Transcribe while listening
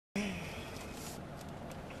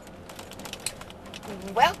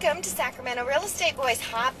Welcome to Sacramento Real Estate Boys.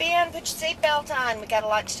 Hop in, put your seatbelt on. We got a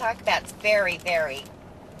lot to talk about. It's very, very,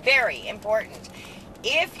 very important.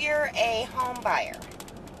 If you're a home buyer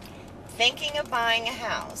thinking of buying a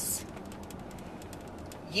house,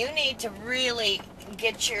 you need to really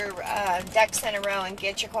get your ducks in a row and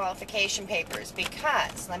get your qualification papers,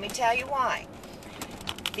 because let me tell you why.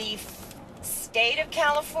 The state of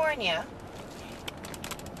California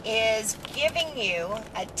is giving you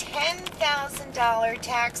a $10,000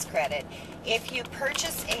 tax credit if you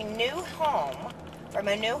purchase a new home from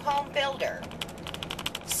a new home builder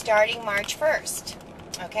starting March 1st.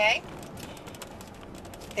 Okay?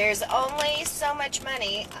 There's only so much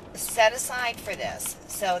money set aside for this.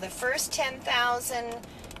 So the first 10,000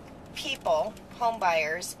 people, home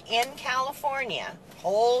buyers in California,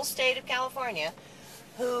 whole state of California,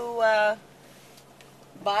 who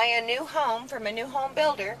buy a new home from a new home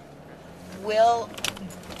builder will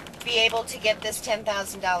be able to get this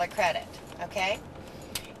 $10,000 credit, okay?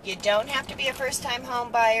 You don't have to be a first-time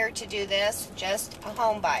home buyer to do this, just a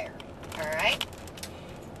home buyer, all right?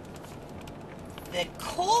 The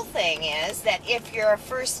cool thing is that if you're a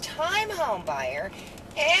first-time home buyer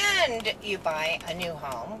and you buy a new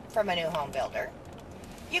home from a new home builder,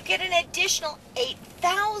 you get an additional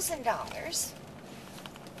 $8,000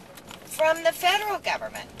 from the federal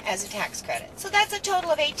government as a tax credit. So that's a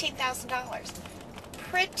total of $18,000.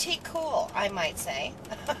 Pretty cool, I might say.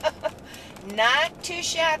 Not too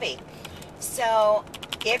shabby. So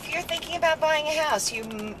if you're thinking about buying a house, you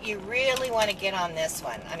really want to get on this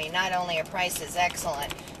one. I mean, not only are prices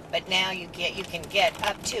excellent, but now you can get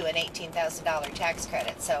up to an $18,000 tax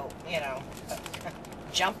credit. So, you know,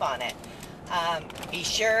 jump on it. Be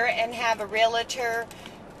sure and have a realtor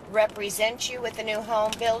represent you with the new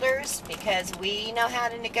home builders, because we know how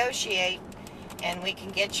to negotiate and we can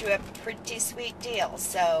get you a pretty sweet deal.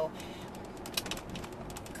 So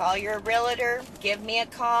call your realtor, give me a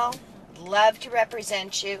call. Love to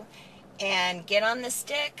represent you, and get on the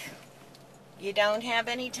stick. You don't have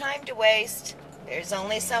any time to waste. There's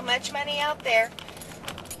only so much money out there.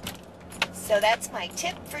 So that's my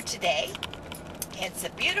tip for today. It's a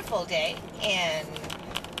beautiful day in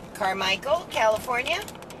Carmichael, California,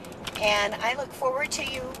 and I look forward to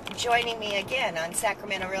you joining me again on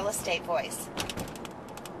Sacramento Real Estate Voice.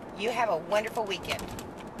 You have a wonderful weekend.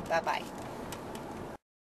 Bye-bye.